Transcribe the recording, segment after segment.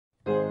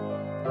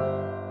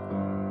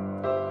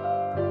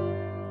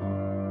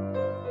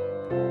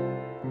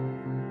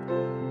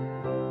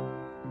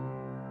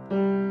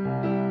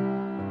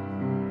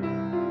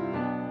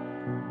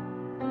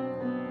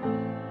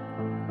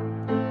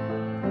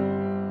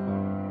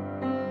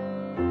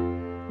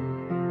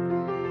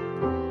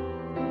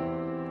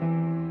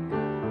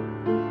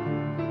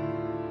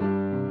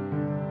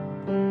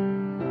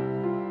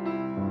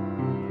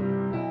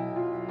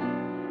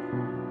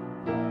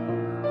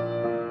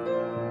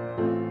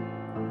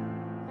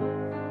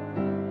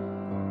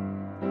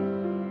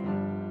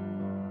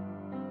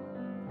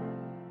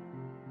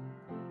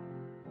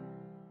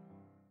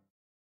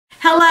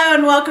Hello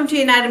and welcome to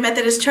United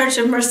Methodist Church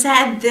of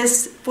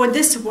Merced for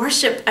this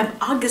worship of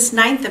August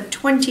 9th of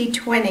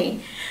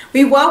 2020.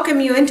 We welcome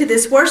you into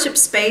this worship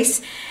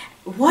space.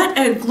 What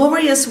a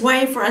glorious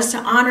way for us to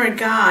honor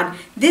God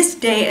this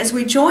day as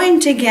we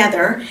join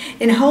together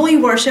in holy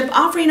worship,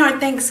 offering our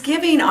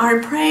thanksgiving, our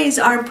praise,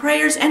 our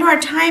prayers, and our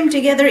time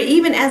together,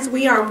 even as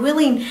we are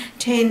willing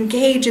to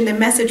engage in the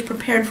message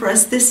prepared for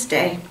us this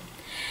day.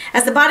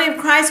 As the body of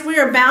Christ, we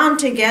are bound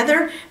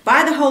together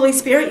by the Holy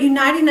Spirit,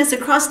 uniting us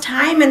across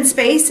time and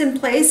space and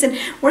place and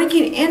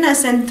working in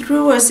us and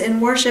through us in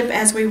worship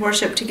as we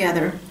worship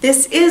together.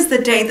 This is the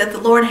day that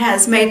the Lord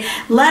has made.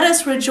 Let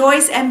us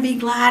rejoice and be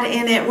glad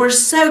in it. We're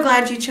so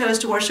glad you chose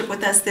to worship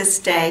with us this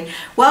day.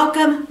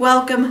 Welcome,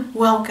 welcome,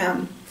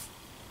 welcome.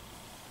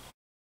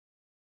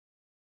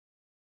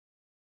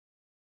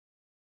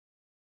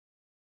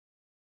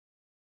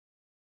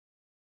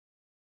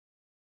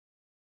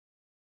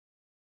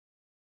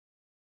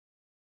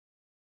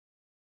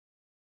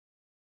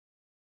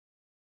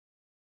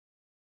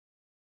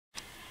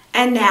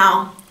 And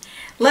now,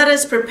 let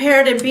us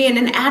prepare to be in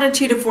an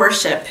attitude of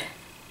worship.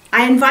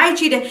 I invite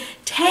you to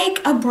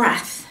take a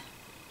breath,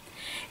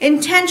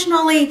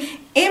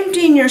 intentionally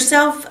emptying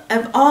yourself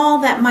of all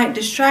that might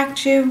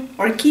distract you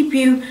or keep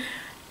you,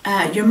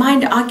 your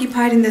mind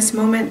occupied in this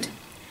moment,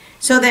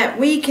 so that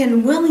we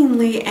can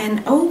willingly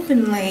and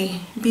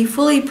openly be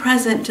fully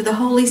present to the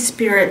Holy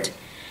Spirit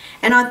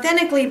and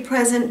authentically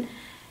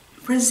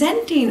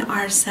presenting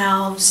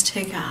ourselves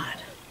to God.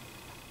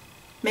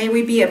 May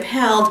we be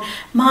upheld,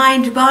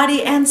 mind,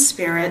 body, and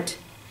spirit,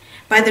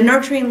 by the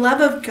nurturing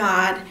love of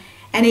God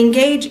and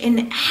engage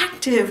in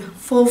active,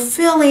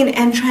 fulfilling,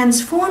 and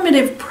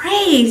transformative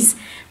praise,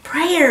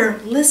 prayer,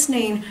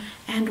 listening,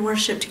 and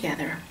worship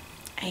together.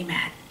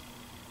 Amen.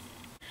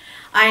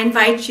 I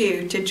invite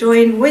you to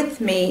join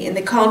with me in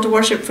the call to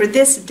worship for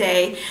this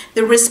day.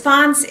 The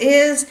response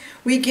is,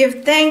 we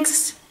give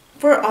thanks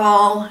for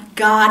all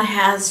God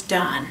has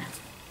done.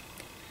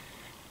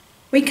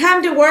 We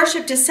come to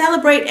worship to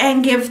celebrate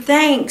and give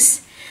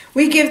thanks.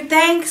 We give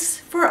thanks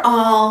for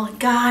all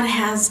God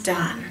has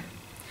done.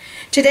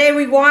 Today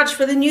we watch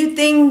for the new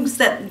things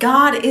that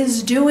God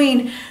is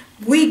doing.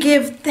 We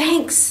give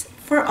thanks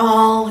for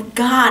all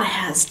God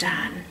has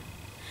done.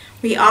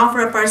 We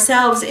offer up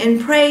ourselves in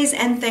praise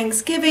and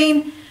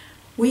thanksgiving.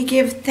 We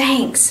give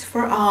thanks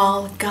for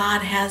all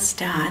God has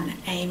done.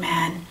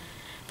 Amen.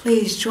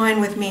 Please join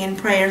with me in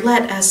prayer.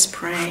 Let us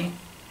pray.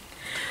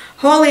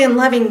 Holy and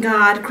loving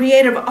God,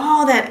 creator of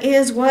all that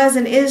is, was,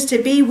 and is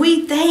to be,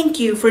 we thank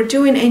you for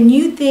doing a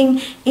new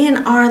thing in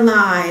our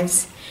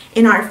lives,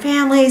 in our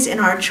families, in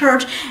our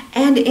church,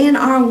 and in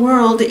our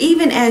world,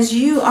 even as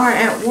you are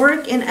at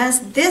work in us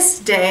this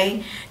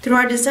day through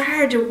our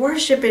desire to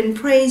worship and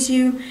praise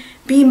you,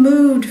 be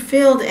moved,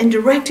 filled, and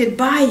directed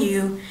by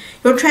you.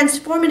 Your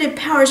transformative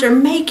powers are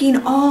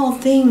making all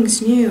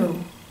things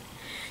new.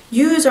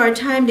 Use our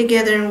time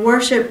together in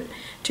worship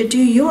to do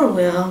your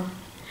will.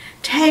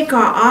 Take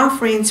our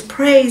offerings,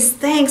 praise,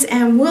 thanks,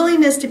 and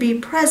willingness to be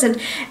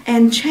present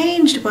and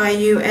changed by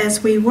you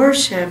as we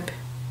worship.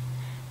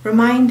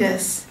 Remind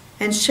us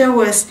and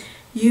show us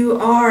you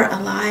are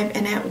alive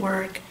and at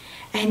work.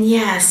 And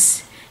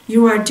yes,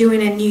 you are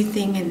doing a new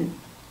thing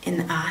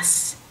in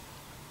us.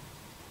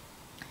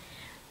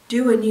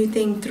 Do a new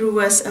thing through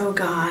us, O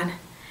God,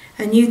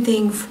 a new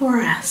thing for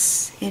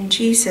us, in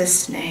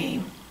Jesus'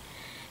 name.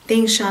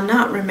 Things shall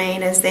not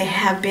remain as they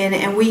have been,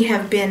 and we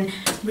have been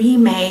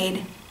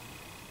remade.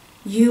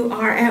 You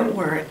are at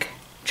work.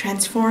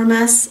 Transform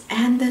us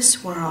and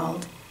this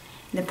world.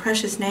 In the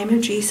precious name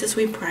of Jesus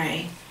we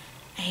pray.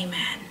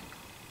 Amen.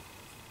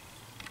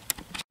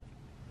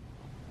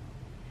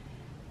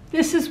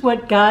 This is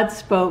what God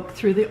spoke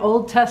through the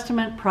Old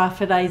Testament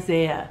prophet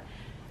Isaiah,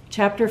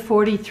 chapter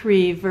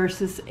 43,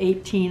 verses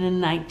 18 and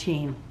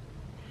 19.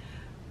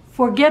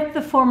 Forget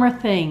the former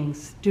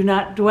things. Do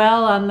not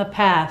dwell on the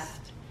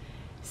past.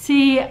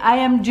 See, I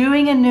am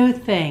doing a new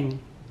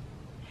thing.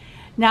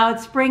 Now it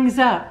springs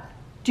up.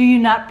 Do you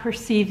not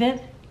perceive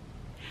it?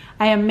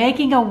 I am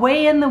making a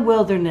way in the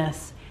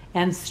wilderness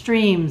and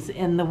streams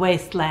in the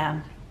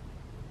wasteland.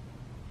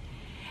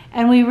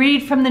 And we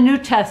read from the New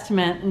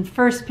Testament in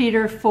 1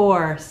 Peter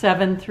 4,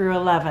 7 through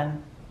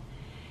 11.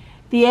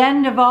 The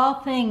end of all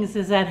things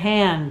is at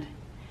hand.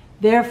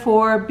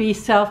 Therefore be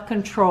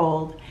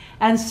self-controlled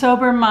and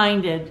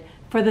sober-minded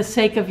for the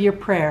sake of your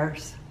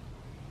prayers.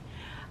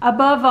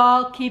 Above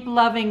all, keep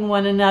loving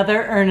one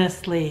another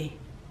earnestly,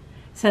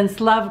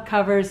 since love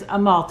covers a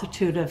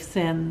multitude of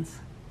sins.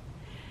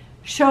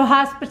 Show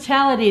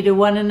hospitality to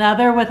one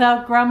another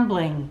without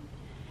grumbling.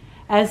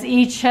 As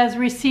each has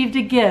received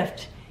a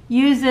gift,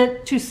 use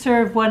it to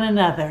serve one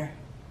another,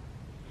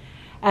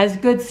 as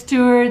good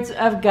stewards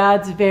of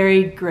God's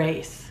varied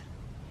grace.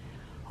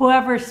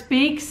 Whoever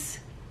speaks,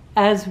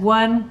 as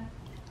one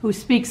who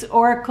speaks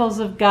oracles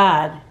of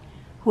God.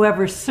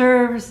 Whoever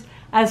serves,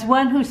 as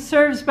one who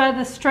serves by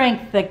the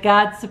strength that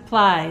God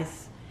supplies,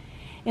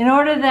 in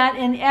order that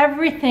in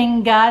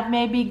everything God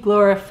may be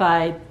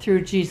glorified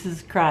through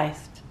Jesus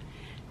Christ.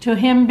 To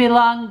him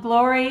belong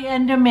glory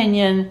and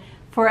dominion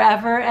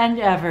forever and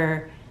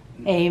ever.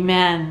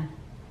 Amen.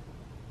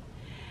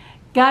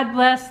 God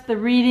bless the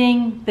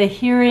reading, the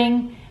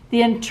hearing,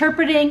 the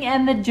interpreting,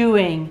 and the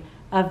doing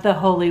of the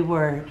Holy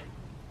Word.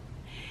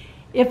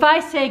 If I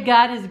say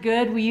God is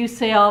good, will you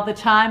say all the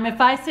time? If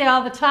I say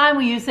all the time,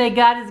 will you say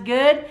God is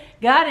good?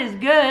 God is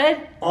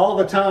good. All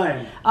the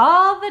time.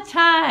 All the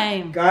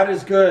time. God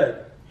is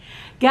good.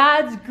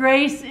 God's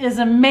grace is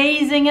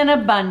amazing and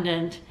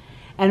abundant,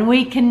 and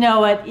we can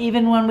know it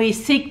even when we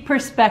seek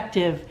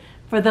perspective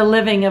for the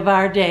living of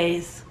our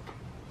days.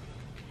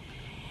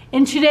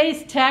 In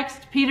today's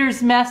text,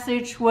 Peter's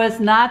message was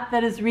not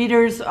that his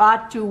readers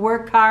ought to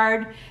work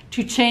hard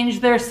to change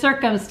their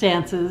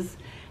circumstances,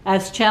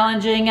 as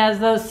challenging as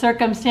those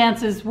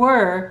circumstances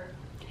were.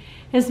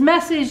 His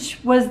message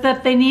was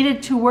that they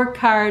needed to work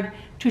hard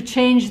to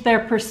change their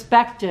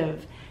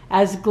perspective,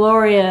 as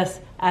glorious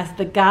as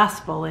the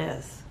gospel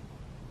is.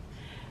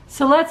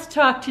 So let's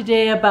talk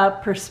today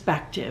about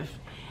perspective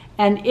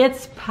and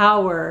its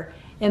power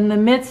in the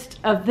midst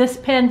of this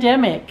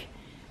pandemic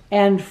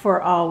and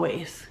for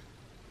always.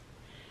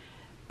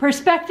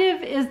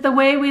 Perspective is the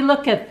way we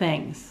look at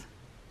things.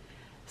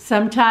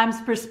 Sometimes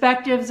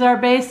perspectives are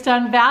based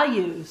on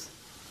values.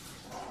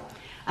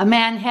 A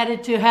man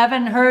headed to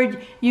heaven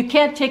heard you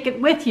can't take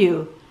it with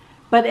you,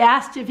 but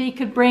asked if he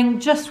could bring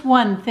just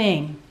one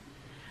thing.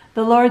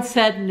 The Lord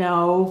said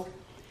no,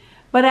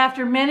 but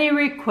after many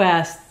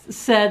requests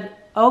said,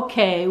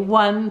 okay,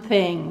 one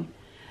thing.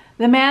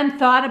 The man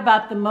thought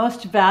about the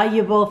most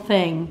valuable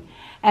thing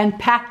and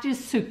packed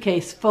his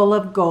suitcase full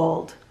of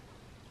gold.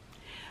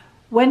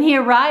 When he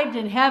arrived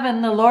in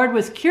heaven, the Lord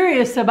was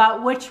curious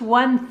about which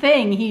one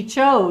thing he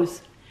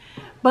chose,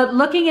 but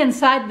looking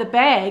inside the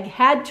bag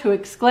had to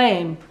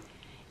exclaim,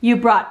 "You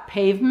brought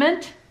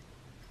pavement?"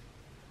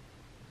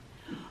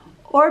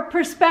 Or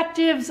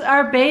perspectives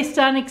are based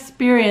on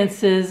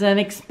experiences and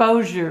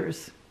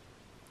exposures.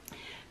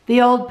 The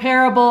old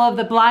parable of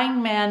the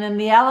blind man and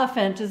the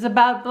elephant is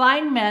about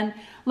blind men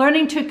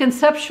learning to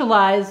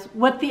conceptualize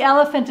what the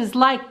elephant is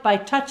like by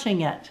touching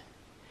it.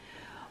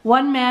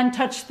 One man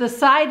touched the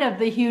side of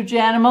the huge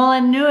animal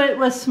and knew it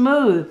was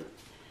smooth.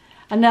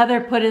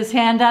 Another put his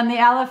hand on the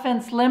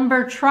elephant's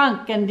limber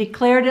trunk and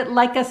declared it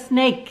like a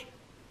snake.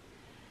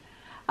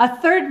 A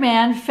third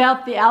man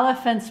felt the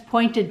elephant's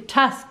pointed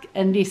tusk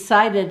and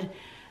decided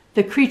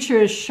the creature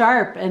is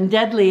sharp and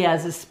deadly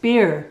as a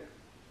spear.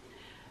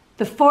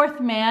 The fourth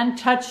man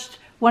touched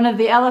one of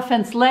the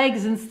elephant's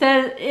legs and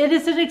said, "It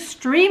is an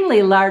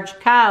extremely large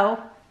cow."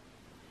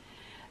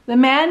 The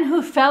man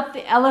who felt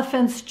the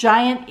elephant's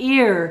giant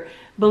ear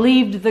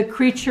believed the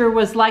creature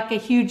was like a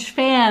huge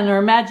fan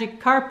or magic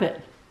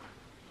carpet.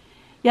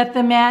 Yet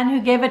the man who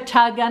gave a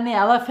tug on the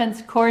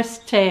elephant's coarse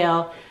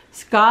tail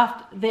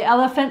scoffed the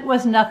elephant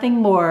was nothing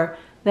more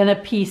than a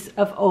piece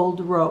of old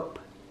rope.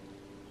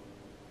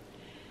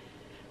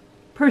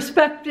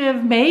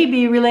 Perspective may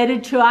be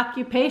related to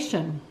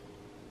occupation.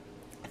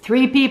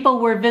 3 people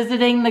were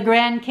visiting the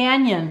Grand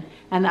Canyon,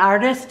 an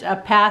artist, a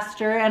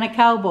pastor, and a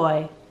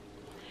cowboy.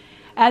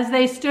 As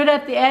they stood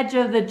at the edge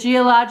of the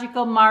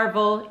geological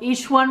marvel,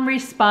 each one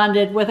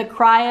responded with a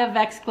cry of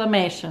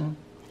exclamation.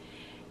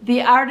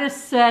 The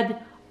artist said,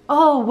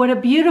 "Oh, what a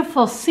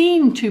beautiful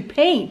scene to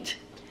paint."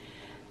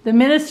 The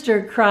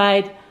minister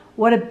cried,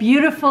 "What a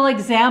beautiful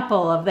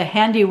example of the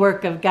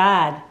handiwork of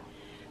God."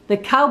 The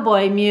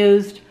cowboy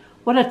mused,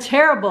 "What a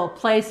terrible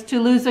place to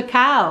lose a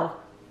cow."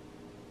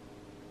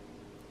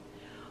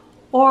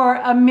 Or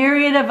a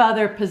myriad of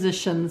other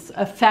positions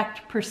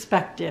affect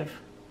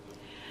perspective.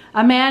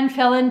 A man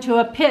fell into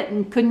a pit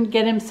and couldn't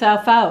get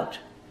himself out.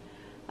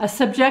 A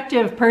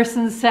subjective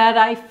person said,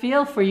 "I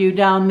feel for you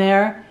down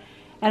there."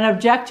 An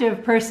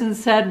objective person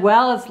said,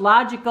 "Well, it's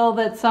logical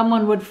that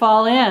someone would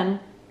fall in."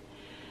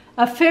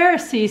 A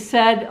Pharisee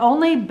said,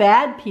 "Only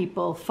bad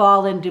people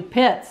fall into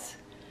pits."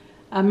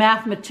 A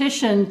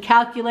mathematician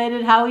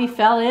calculated how he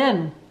fell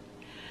in.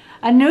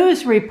 A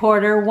news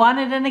reporter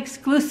wanted an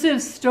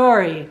exclusive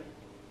story.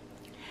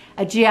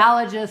 A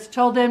geologist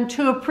told him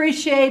to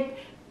appreciate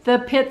the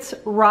pit's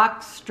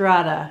rock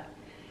strata.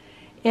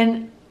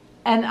 An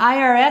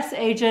IRS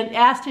agent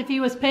asked if he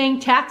was paying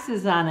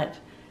taxes on it.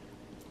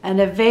 An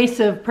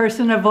evasive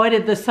person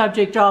avoided the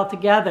subject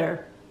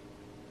altogether.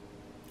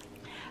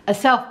 A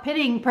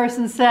self-pitying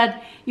person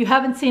said, "You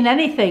haven't seen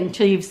anything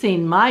till you've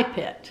seen my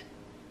pit."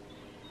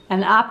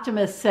 An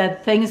optimist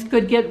said, "Things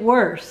could get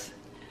worse."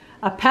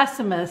 A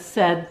pessimist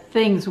said,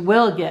 "Things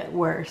will get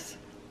worse."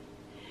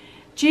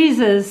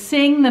 Jesus,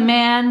 seeing the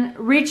man,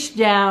 reached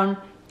down,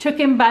 took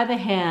him by the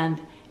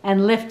hand,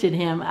 and lifted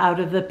him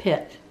out of the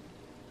pit.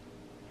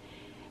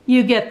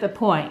 You get the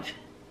point.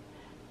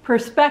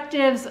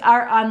 Perspectives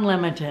are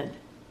unlimited.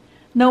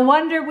 No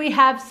wonder we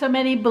have so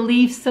many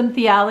beliefs and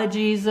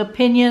theologies,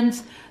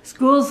 opinions,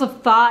 schools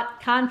of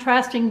thought,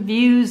 contrasting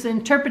views,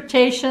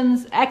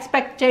 interpretations,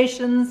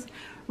 expectations,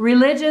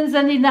 religions,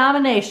 and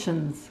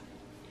denominations.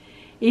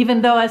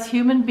 Even though as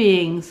human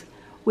beings,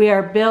 we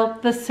are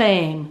built the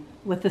same,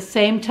 with the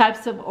same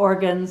types of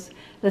organs,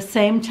 the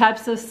same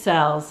types of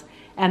cells,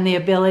 and the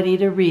ability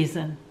to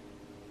reason.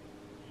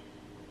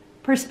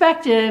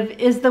 Perspective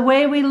is the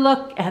way we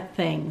look at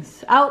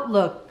things,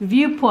 outlook,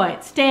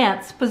 viewpoint,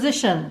 stance,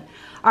 position,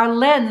 our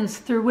lens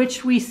through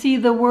which we see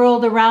the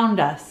world around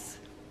us.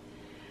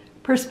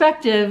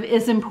 Perspective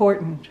is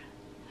important.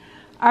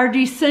 Our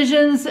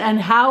decisions and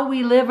how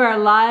we live our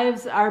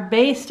lives are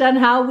based on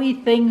how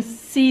we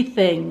see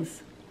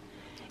things.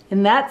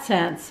 In that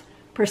sense,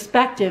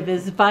 perspective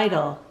is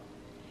vital.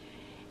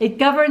 It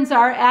governs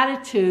our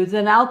attitudes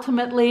and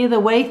ultimately the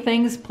way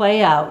things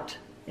play out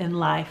in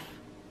life.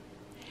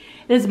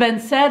 It has been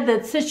said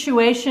that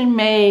situation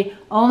may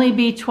only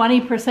be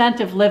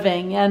 20% of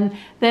living and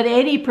that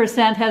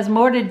 80% has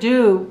more to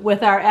do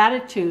with our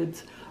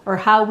attitudes or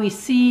how we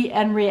see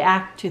and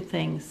react to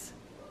things.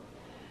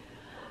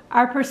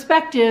 Our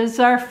perspectives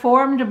are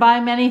formed by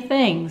many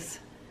things: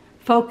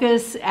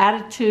 focus,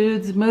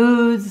 attitudes,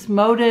 moods,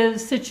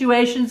 motives,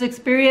 situations,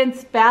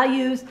 experience,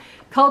 values,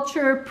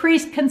 culture,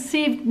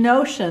 preconceived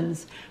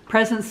notions,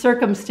 present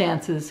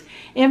circumstances,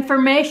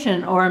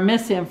 information or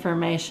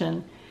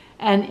misinformation,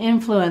 and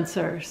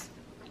influencers.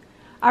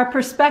 Our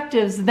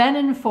perspectives then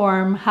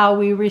inform how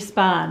we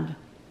respond.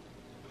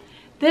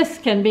 This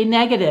can be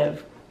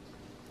negative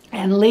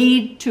and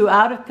lead to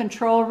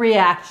out-of-control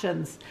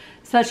reactions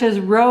such as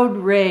road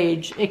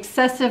rage,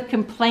 excessive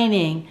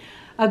complaining,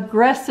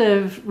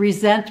 aggressive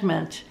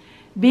resentment,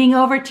 being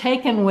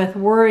overtaken with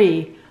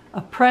worry,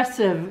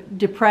 oppressive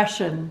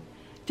depression,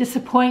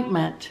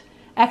 disappointment,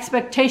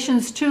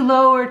 expectations too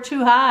low or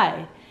too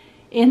high,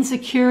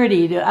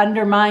 insecurity to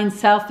undermine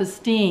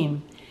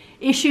self-esteem,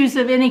 issues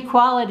of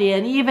inequality,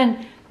 and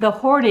even the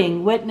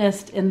hoarding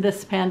witnessed in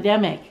this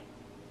pandemic.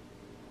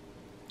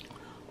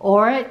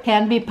 Or it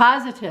can be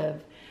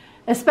positive.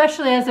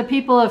 Especially as a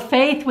people of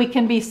faith, we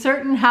can be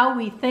certain how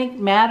we think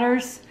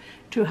matters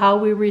to how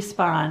we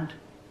respond.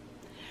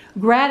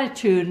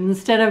 Gratitude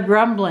instead of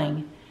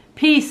grumbling,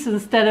 peace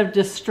instead of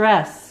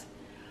distress,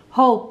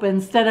 hope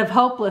instead of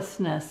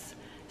hopelessness,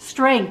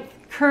 strength,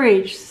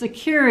 courage,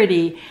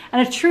 security,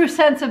 and a true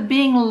sense of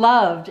being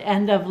loved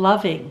and of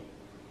loving.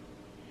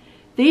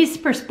 These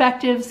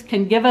perspectives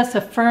can give us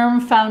a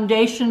firm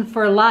foundation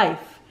for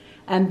life,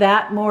 and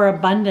that more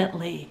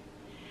abundantly,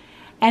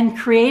 and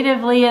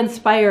creatively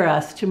inspire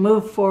us to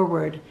move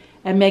forward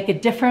and make a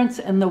difference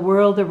in the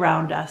world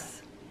around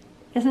us.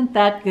 Isn't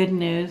that good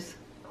news?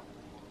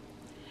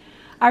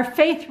 Our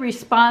faith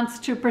response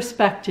to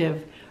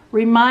perspective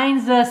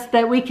reminds us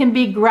that we can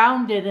be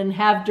grounded and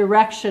have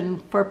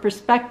direction for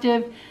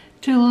perspective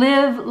to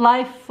live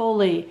life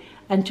fully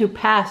and to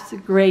pass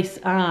grace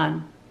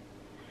on.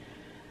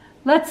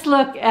 Let's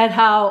look at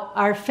how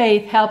our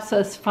faith helps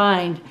us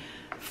find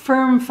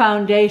firm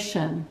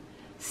foundation,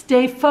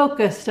 stay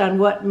focused on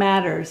what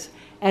matters,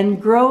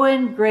 and grow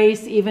in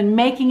grace, even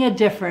making a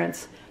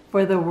difference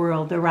for the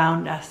world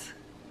around us.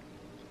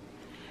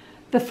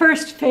 The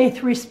first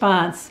faith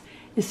response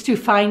is to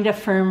find a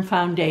firm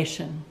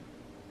foundation.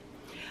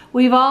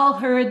 We've all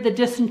heard the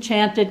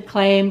disenchanted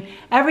claim,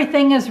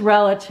 everything is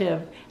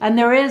relative, and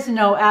there is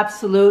no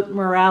absolute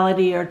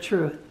morality or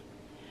truth.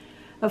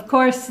 Of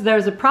course,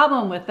 there's a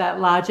problem with that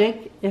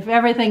logic. If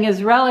everything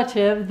is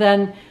relative,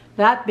 then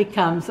that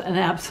becomes an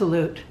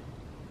absolute.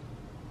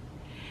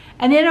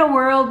 And in a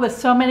world with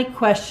so many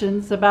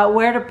questions about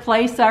where to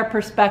place our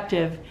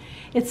perspective,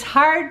 it's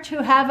hard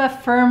to have a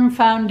firm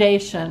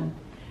foundation.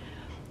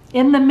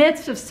 In the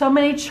midst of so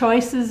many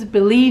choices,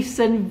 beliefs,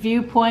 and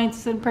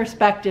viewpoints and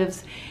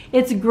perspectives,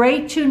 it's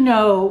great to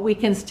know we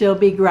can still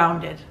be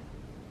grounded.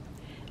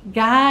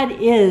 God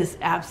is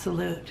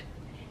absolute,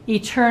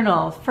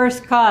 eternal,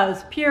 first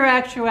cause, pure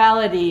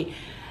actuality,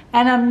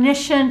 an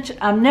omniscient,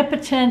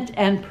 omnipotent,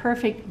 and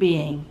perfect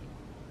being.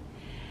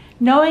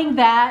 Knowing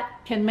that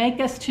can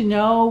make us to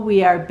know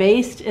we are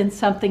based in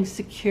something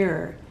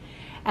secure,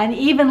 and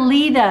even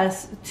lead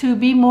us to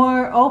be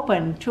more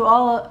open to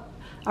all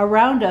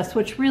around us,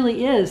 which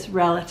really is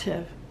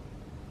relative.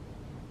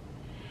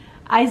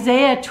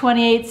 Isaiah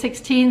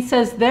 28:16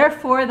 says,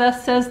 "Therefore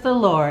thus says the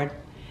Lord,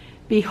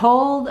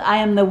 behold, I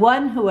am the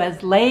one who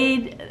has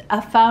laid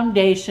a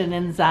foundation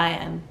in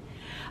Zion,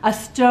 a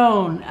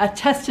stone, a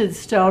tested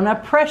stone, a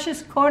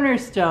precious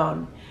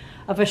cornerstone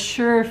of a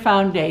sure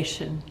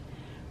foundation.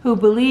 Who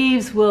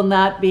believes will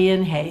not be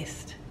in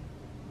haste."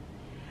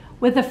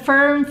 With a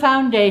firm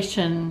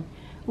foundation,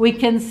 we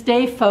can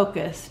stay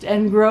focused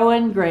and grow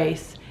in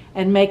grace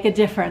and make a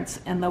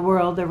difference in the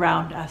world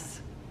around us.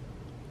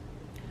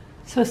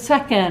 So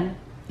second,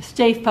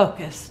 stay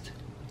focused.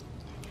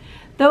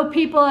 Though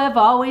people have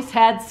always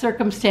had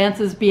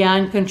circumstances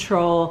beyond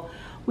control,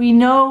 we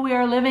know we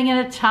are living in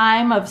a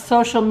time of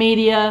social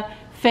media,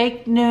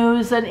 fake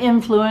news, and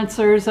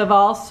influencers of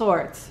all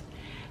sorts,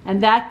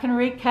 and that can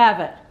wreak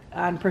havoc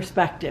on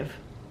perspective.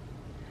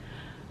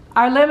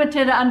 Our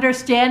limited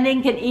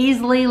understanding can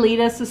easily lead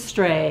us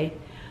astray.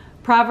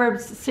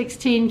 Proverbs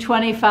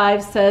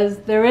 16:25 says,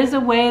 "There is a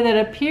way that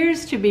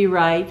appears to be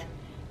right,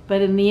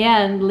 but in the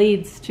end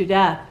leads to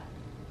death."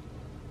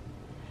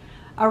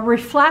 A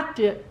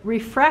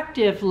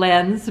refractive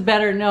lens,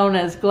 better known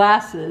as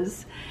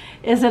glasses,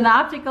 is an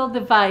optical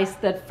device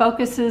that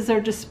focuses or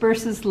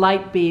disperses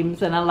light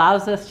beams and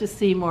allows us to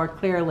see more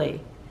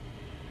clearly.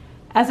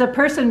 As a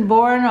person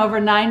born over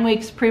 9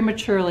 weeks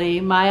prematurely,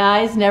 my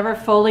eyes never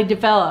fully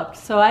developed,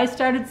 so I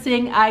started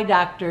seeing eye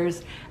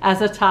doctors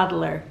as a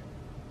toddler.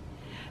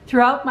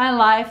 Throughout my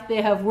life,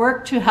 they have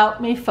worked to help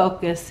me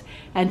focus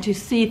and to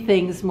see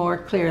things more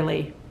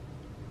clearly.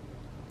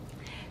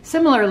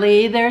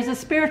 Similarly, there's a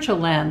spiritual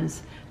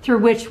lens through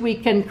which we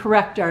can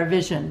correct our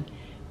vision,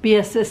 be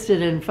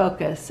assisted in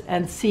focus,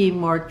 and see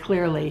more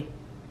clearly.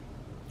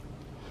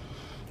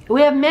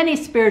 We have many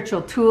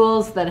spiritual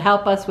tools that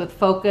help us with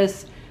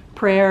focus,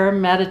 prayer,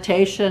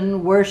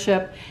 meditation,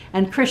 worship,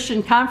 and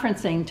Christian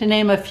conferencing, to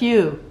name a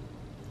few.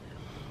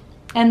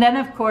 And then,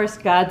 of course,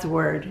 God's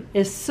Word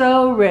is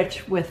so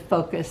rich with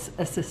focus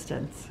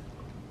assistance.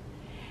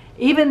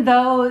 Even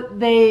though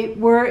they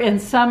were in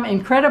some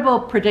incredible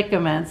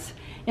predicaments,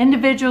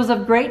 individuals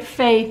of great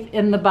faith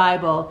in the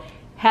Bible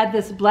had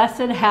this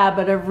blessed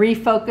habit of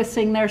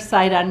refocusing their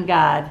sight on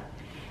God,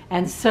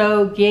 and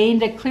so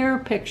gained a clearer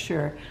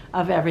picture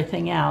of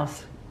everything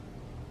else.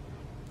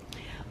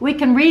 We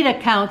can read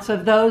accounts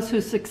of those who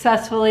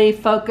successfully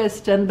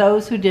focused and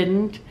those who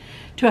didn't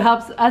to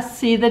help us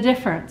see the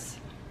difference.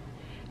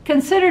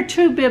 Consider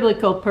 2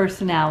 biblical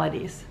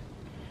personalities.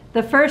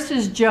 The first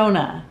is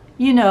Jonah.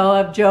 You know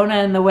of Jonah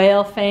and the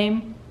whale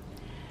fame.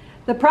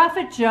 The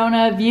prophet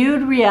Jonah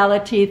viewed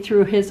reality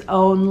through his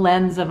own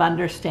lens of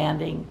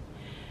understanding.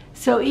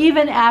 So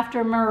even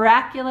after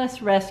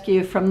miraculous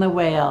rescue from the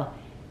whale,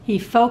 he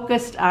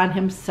focused on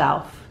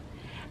himself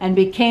and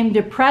became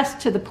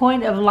depressed to the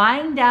point of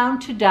lying down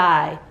to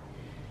die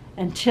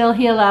until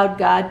he allowed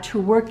God to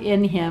work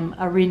in him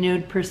a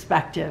renewed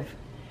perspective,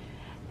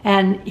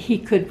 and he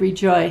could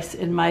rejoice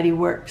in mighty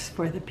works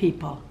for the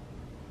people.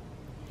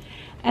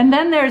 And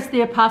then there's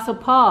the Apostle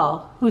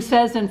Paul, who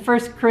says in 1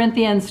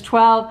 Corinthians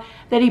 12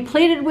 that he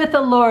pleaded with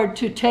the Lord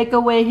to take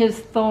away his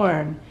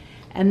thorn,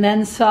 and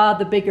then saw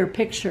the bigger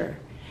picture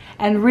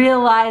and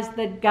realized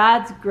that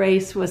God's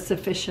grace was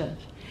sufficient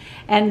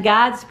and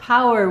God's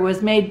power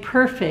was made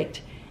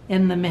perfect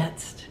in the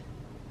midst.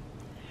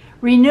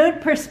 Renewed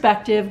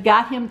perspective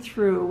got him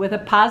through with a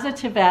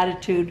positive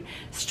attitude,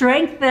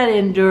 strength that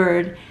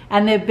endured,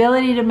 and the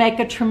ability to make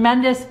a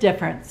tremendous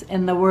difference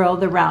in the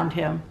world around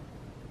him.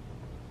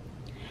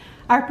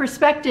 Our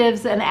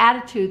perspectives and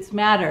attitudes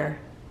matter,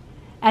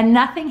 and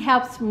nothing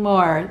helps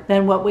more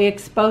than what we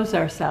expose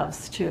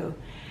ourselves to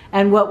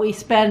and what we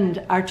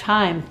spend our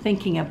time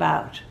thinking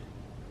about.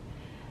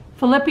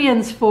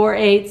 Philippians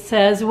 4:8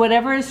 says,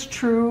 "Whatever is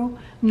true,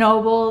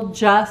 noble,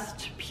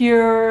 just,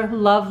 pure,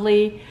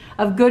 lovely,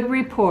 of good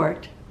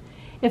report,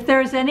 if there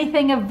is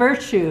anything of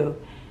virtue,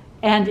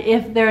 and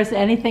if there is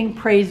anything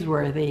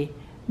praiseworthy,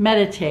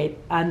 meditate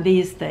on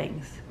these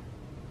things."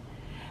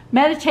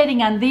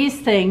 Meditating on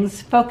these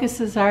things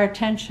focuses our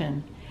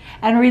attention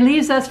and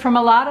relieves us from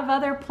a lot of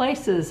other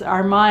places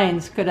our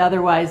minds could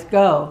otherwise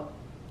go.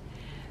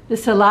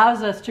 This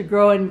allows us to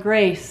grow in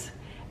grace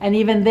and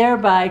even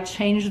thereby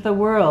change the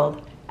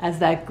world as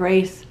that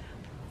grace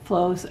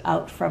flows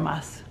out from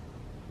us.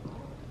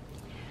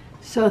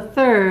 So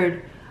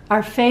third,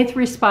 our faith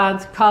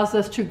response calls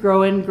us to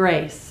grow in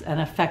grace and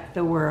affect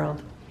the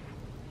world.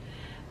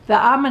 The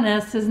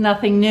ominous is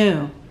nothing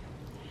new.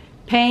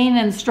 Pain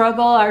and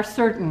struggle are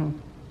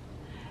certain.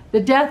 The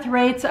death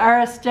rates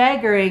are a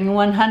staggering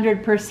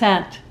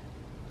 100%.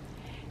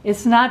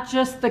 It's not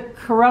just the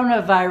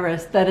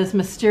coronavirus that is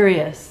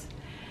mysterious.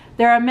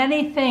 There are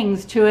many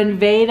things to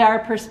invade our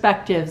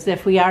perspectives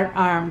if we aren't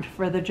armed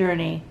for the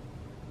journey.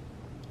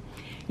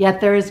 Yet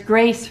there is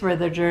grace for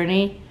the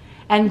journey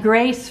and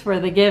grace for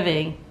the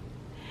giving.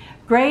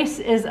 Grace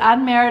is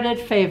unmerited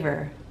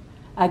favor,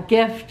 a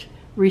gift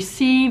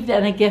received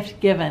and a gift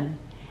given,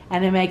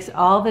 and it makes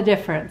all the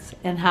difference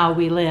in how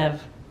we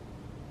live.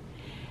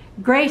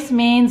 Grace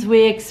means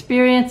we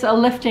experience a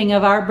lifting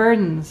of our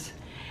burdens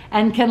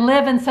and can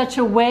live in such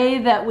a way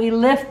that we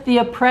lift the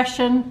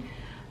oppression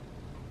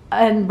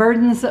and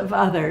burdens of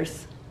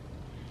others.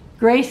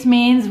 Grace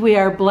means we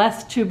are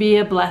blessed to be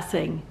a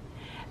blessing,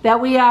 that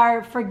we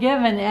are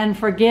forgiven and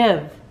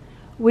forgive,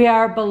 we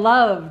are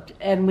beloved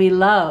and we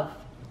love.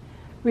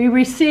 We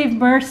receive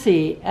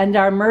mercy and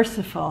are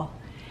merciful,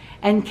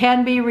 and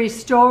can be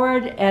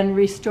restored and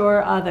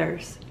restore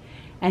others,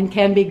 and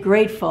can be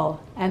grateful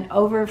and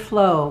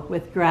overflow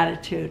with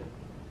gratitude.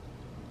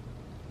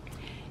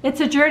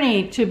 It's a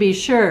journey, to be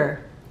sure,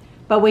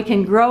 but we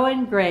can grow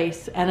in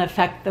grace and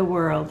affect the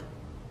world.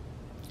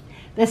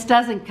 This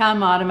doesn't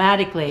come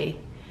automatically.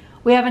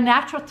 We have a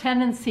natural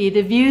tendency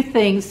to view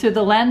things through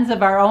the lens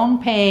of our own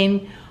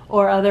pain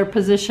or other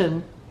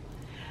position.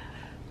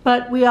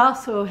 But we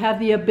also have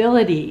the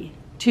ability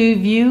to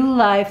view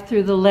life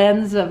through the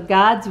lens of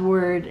God's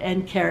Word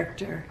and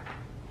character.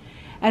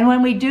 And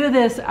when we do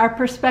this, our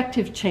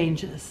perspective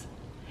changes.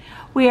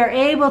 We are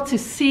able to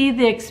see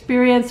the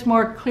experience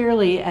more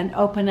clearly and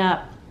open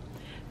up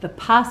the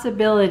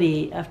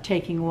possibility of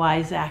taking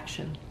wise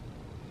action.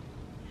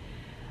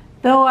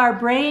 Though our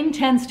brain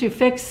tends to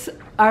fix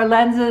our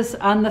lenses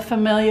on the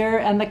familiar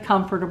and the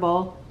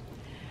comfortable,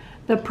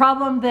 The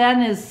problem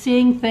then is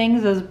seeing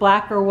things as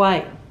black or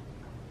white.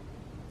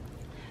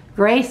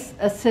 Grace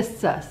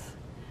assists us,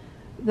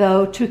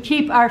 though, to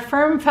keep our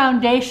firm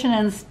foundation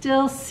and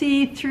still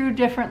see through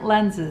different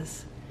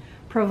lenses,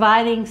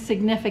 providing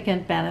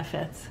significant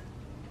benefits.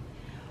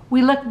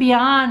 We look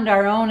beyond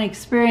our own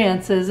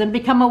experiences and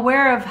become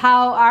aware of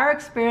how our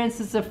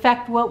experiences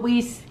affect what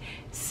we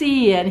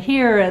see and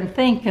hear and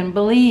think and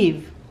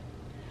believe.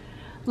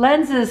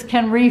 Lenses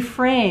can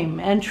reframe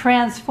and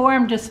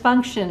transform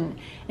dysfunction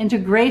into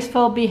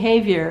graceful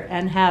behavior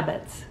and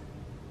habits.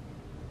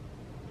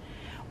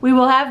 We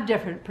will have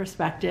different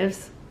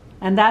perspectives,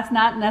 and that's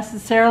not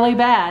necessarily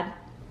bad.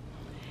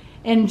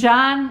 In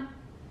John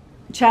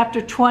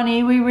chapter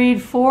 20, we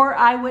read 4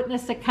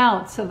 eyewitness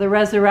accounts of the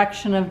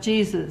resurrection of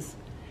Jesus: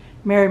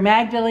 Mary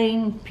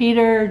Magdalene,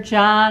 Peter,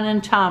 John,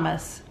 and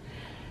Thomas.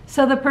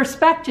 So the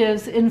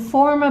perspectives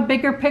inform a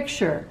bigger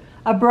picture,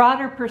 a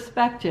broader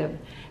perspective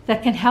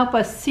that can help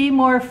us see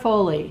more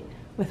fully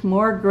with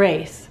more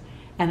grace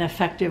and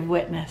effective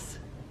witness.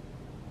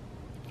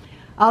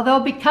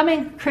 Although becoming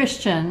a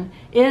Christian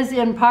is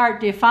in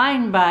part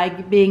defined by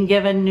being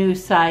given new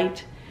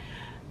sight,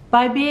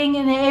 by being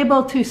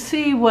able to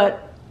see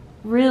what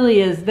really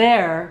is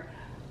there,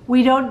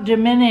 we don't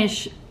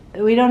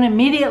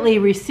immediately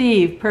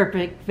receive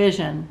perfect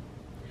vision.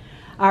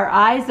 Our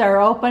eyes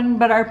are open,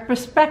 but our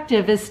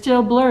perspective is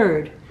still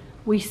blurred.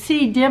 We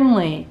see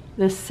dimly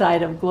this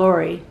side of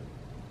glory.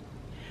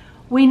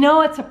 We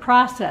know it's a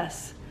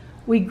process.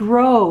 We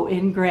grow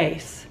in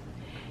grace.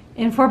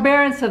 In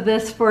forbearance of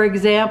this, for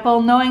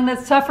example, knowing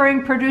that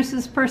suffering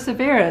produces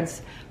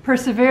perseverance,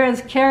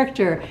 perseverance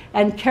character,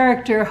 and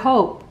character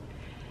hope,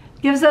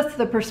 gives us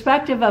the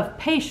perspective of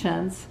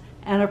patience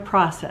and a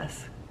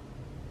process.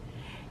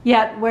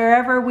 Yet,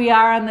 wherever we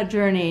are on the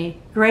journey,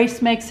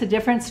 grace makes a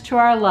difference to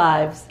our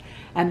lives,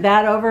 and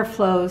that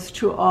overflows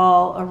to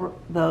all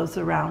those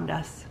around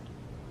us.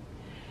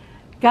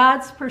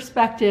 God's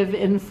perspective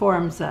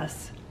informs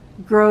us,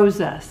 grows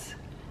us,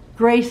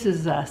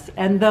 graces us,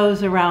 and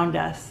those around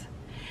us.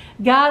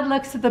 God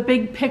looks at the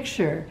big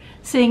picture,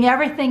 seeing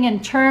everything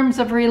in terms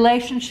of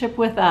relationship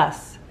with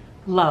us,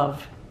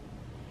 love.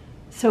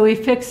 So we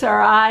fix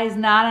our eyes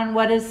not on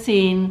what is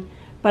seen,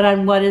 but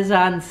on what is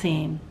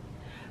unseen.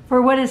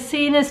 For what is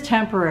seen is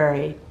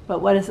temporary,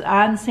 but what is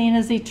unseen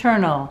is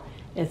eternal,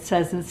 it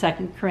says in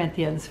 2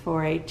 Corinthians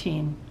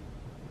 4:18.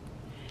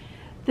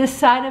 This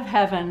side of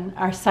heaven,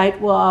 our sight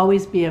will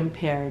always be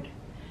impaired.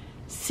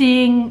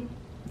 Seeing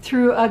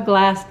through a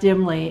glass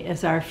dimly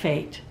is our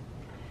fate.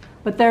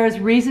 But there is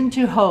reason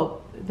to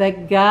hope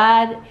that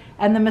God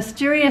and the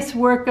mysterious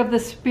work of the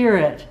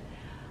Spirit,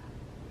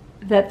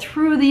 that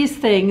through these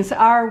things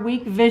our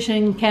weak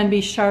vision can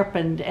be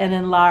sharpened and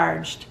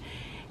enlarged,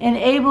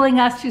 enabling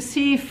us to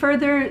see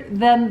further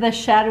than the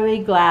shadowy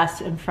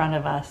glass in front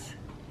of us.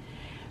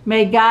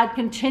 May God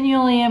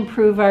continually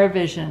improve our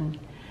vision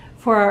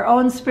for our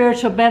own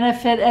spiritual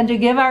benefit and to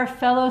give our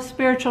fellow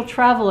spiritual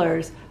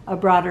travelers a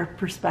broader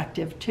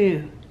perspective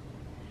too.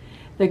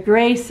 The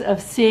grace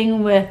of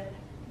seeing with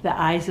the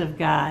eyes of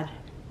God.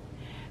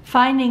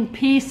 Finding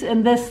peace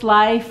in this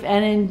life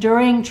and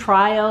enduring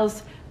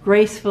trials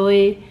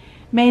gracefully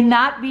may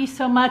not be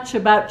so much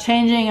about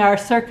changing our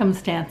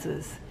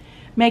circumstances,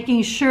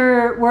 making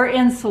sure we're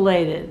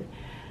insulated,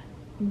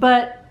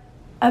 but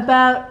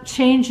about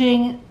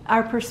changing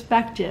our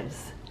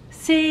perspectives,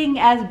 seeing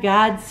as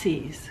God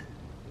sees.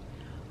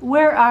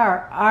 Where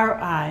are our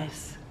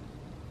eyes?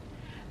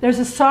 There's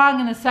a song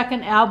in the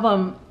second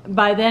album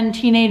by then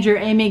teenager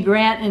Amy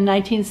Grant in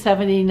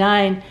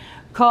 1979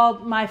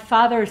 called My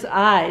Father's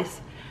Eyes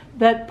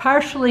that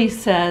partially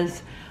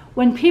says,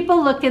 when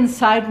people look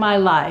inside my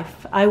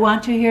life, I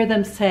want to hear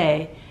them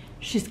say,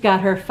 she's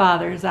got her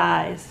father's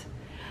eyes.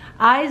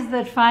 Eyes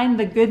that find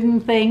the good in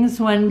things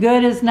when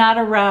good is not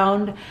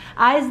around.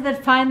 Eyes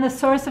that find the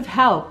source of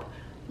help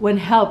when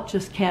help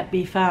just can't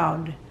be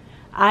found.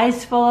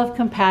 Eyes full of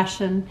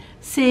compassion,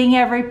 seeing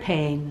every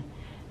pain,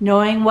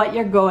 knowing what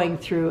you're going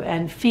through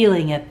and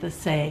feeling it the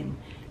same,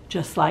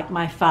 just like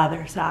my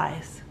Father's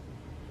eyes.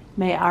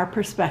 May our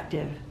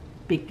perspective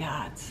be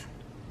God's.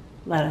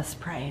 Let us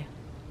pray.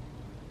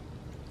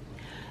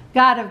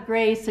 God of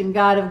grace and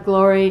God of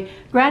glory,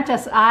 grant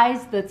us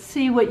eyes that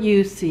see what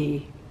you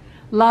see,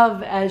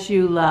 love as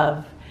you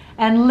love,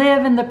 and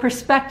live in the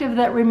perspective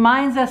that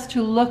reminds us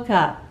to look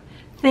up,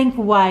 think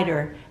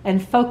wider,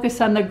 and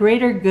focus on the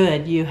greater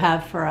good you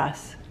have for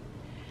us.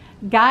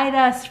 Guide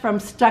us from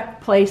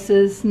stuck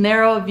places,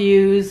 narrow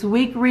views,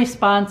 weak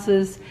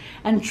responses,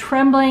 and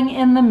trembling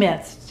in the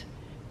midst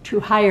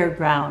to higher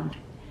ground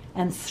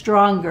and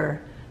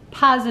stronger,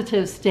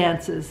 positive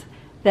stances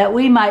that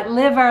we might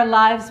live our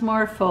lives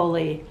more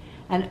fully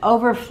and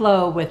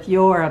overflow with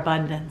your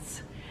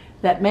abundance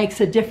that makes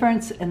a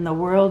difference in the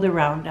world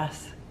around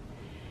us.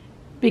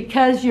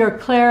 Because your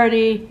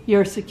clarity,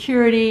 your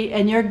security,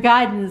 and your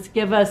guidance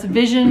give us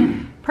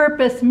vision,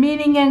 purpose,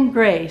 meaning, and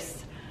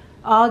grace,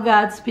 all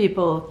God's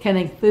people can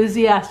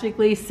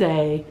enthusiastically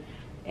say,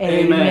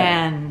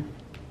 Amen.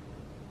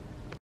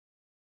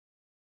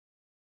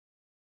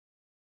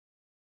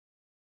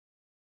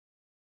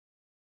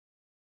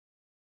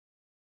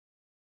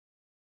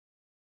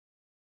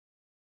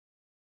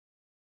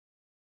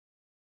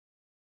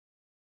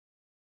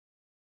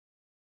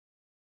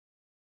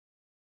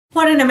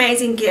 What an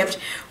amazing gift.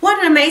 What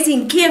an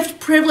amazing gift,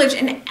 privilege,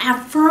 and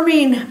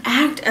affirming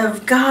act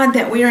of God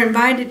that we are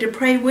invited to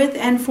pray with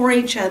and for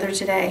each other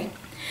today.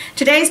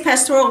 Today's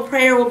pastoral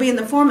prayer will be in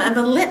the form of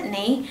a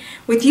litany,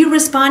 with you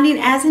responding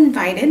as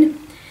invited.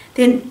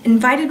 The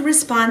invited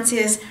response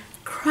is,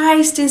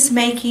 Christ is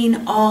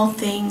making all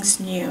things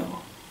new.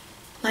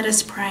 Let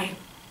us pray.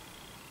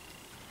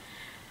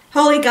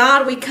 Holy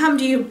God, we come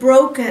to you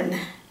broken.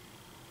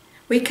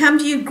 We come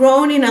to you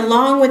groaning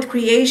along with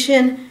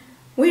creation.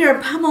 We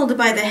are pummeled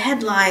by the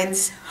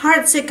headlines,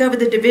 heartsick over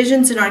the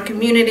divisions in our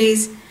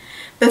communities,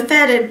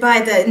 buffeted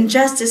by the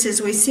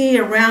injustices we see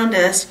around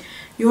us.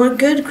 Your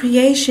good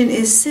creation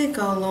is sick,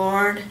 O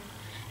Lord,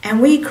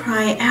 and we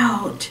cry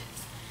out,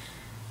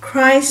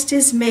 Christ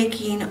is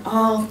making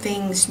all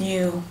things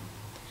new.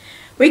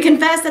 We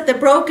confess that the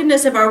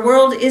brokenness of our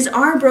world is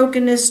our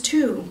brokenness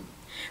too.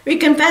 We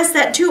confess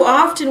that too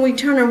often we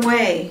turn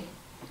away.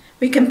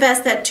 We confess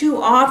that too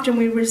often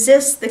we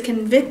resist the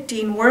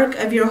convicting work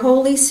of your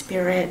Holy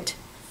Spirit.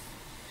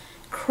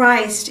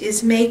 Christ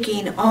is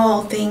making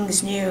all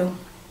things new.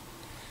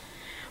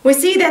 We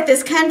see that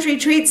this country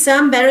treats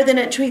some better than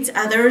it treats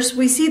others.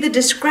 We see the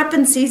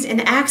discrepancies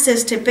in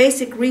access to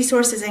basic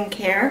resources and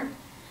care.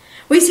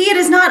 We see it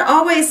is not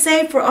always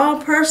safe for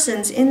all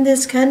persons in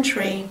this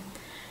country.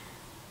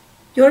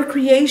 Your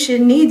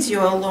creation needs you,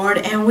 O Lord,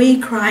 and we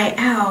cry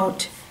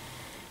out,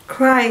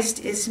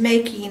 Christ is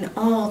making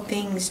all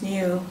things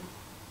new.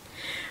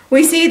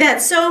 We see that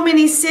so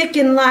many sick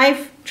in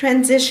life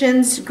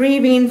transitions,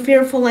 grieving,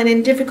 fearful, and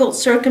in difficult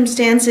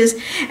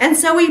circumstances, and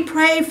so we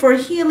pray for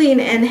healing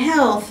and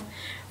health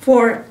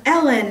for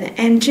Ellen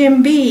and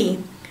Jim B.,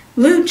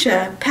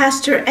 Lucha,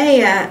 Pastor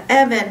Aya,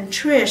 Evan,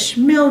 Trish,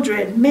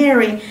 Mildred,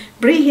 Mary,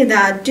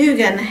 Brigida,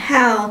 Dugan,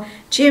 Hal,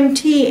 Jim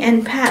T.,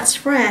 and Pat's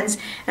friends,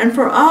 and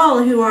for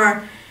all who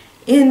are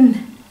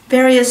in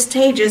various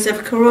stages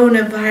of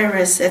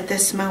coronavirus at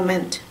this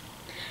moment.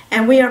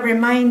 And we are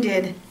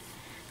reminded,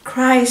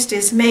 Christ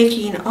is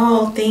making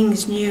all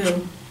things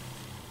new.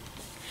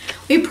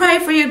 We pray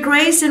for your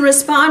grace in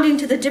responding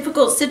to the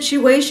difficult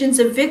situations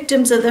of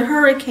victims of the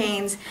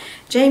hurricanes,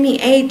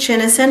 Jamie H.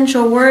 and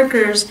essential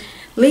workers,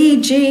 Lee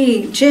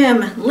G.,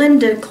 Jim,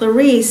 Linda,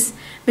 Clarice,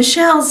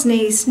 Michelle's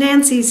niece,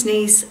 Nancy's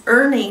niece,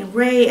 Ernie,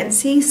 Ray, and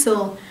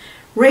Cecil,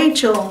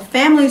 Rachel,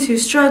 families who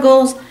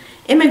struggle,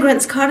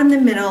 immigrants caught in the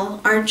middle,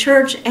 our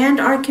church and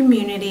our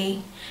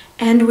community,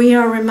 and we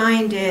are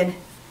reminded,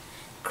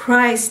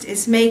 Christ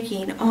is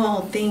making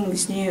all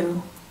things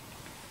new.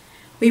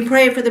 We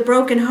pray for the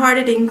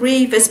brokenhearted in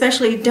grief,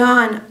 especially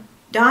Donna,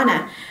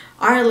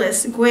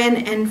 Arliss, Gwen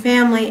and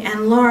family,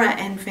 and Laura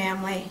and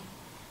family.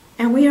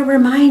 And we are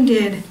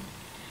reminded,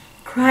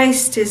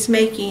 Christ is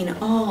making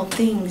all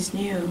things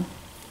new.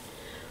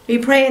 We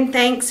pray in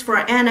thanks for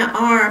Anna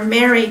R.,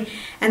 Mary,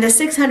 and the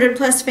 600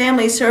 plus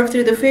families served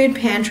through the food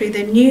pantry,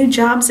 the new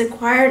jobs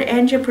acquired,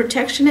 and your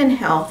protection and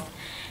health.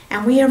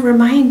 And we are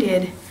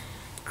reminded,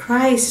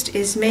 Christ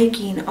is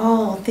making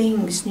all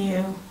things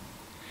new.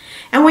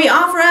 And we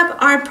offer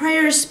up our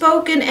prayers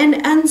spoken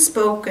and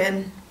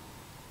unspoken,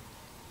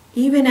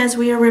 even as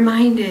we are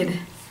reminded,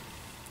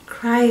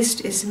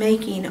 Christ is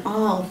making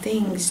all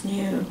things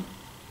new.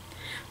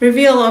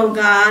 Reveal, O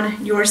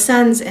God, your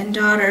sons and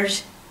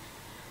daughters,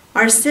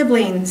 our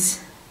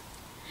siblings.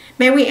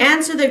 May we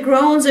answer the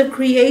groans of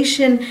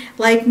creation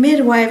like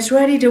midwives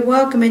ready to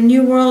welcome a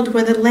new world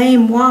where the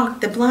lame walk,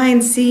 the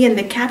blind see, and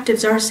the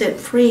captives are set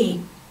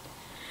free.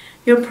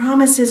 Your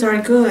promises are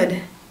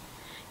good.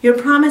 Your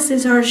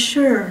promises are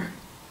sure.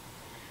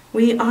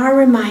 We are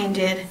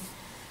reminded,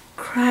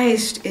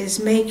 Christ is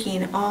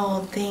making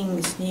all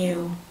things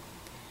new.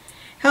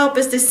 Help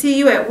us to see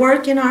you at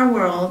work in our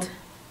world.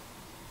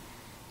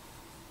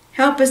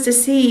 Help us to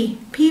see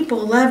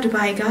people loved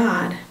by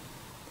God.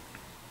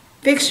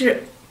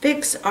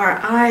 Fix our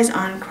eyes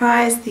on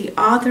Christ, the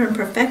author and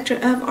perfecter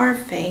of our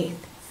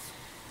faith.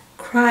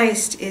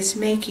 Christ is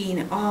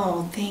making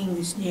all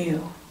things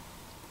new.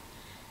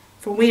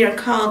 For we are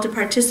called to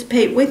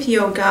participate with you,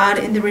 O God,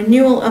 in the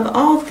renewal of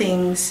all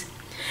things.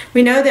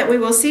 We know that we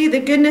will see the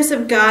goodness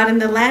of God in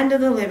the land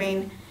of the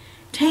living.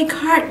 Take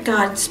heart,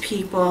 God's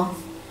people.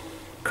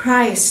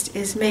 Christ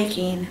is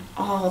making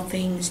all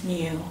things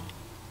new.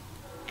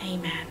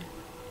 Amen.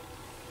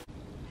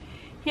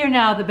 Hear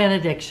now the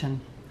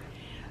benediction.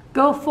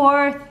 Go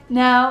forth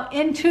now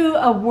into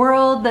a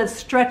world that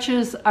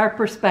stretches our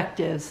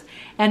perspectives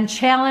and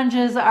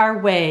challenges our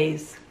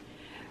ways.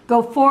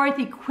 Go forth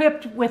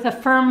equipped with a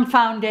firm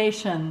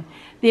foundation,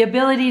 the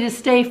ability to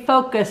stay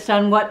focused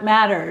on what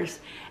matters,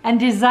 and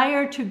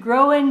desire to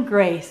grow in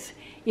grace,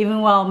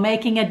 even while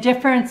making a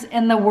difference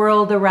in the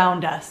world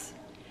around us.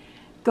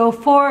 Go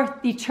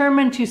forth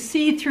determined to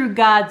see through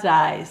God's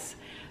eyes,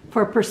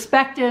 for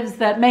perspectives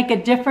that make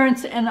a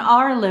difference in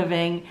our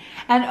living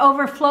and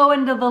overflow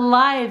into the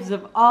lives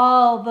of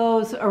all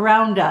those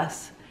around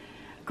us,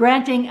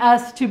 granting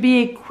us to be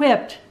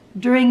equipped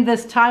during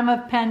this time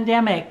of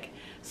pandemic,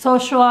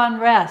 social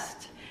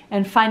unrest,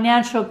 and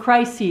financial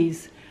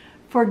crises.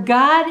 For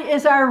God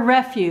is our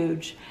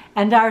refuge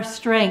and our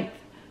strength,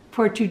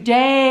 for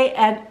today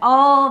and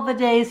all the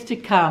days to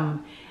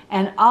come.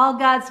 And all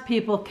God's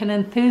people can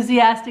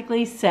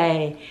enthusiastically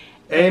say,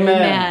 Amen.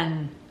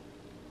 Amen.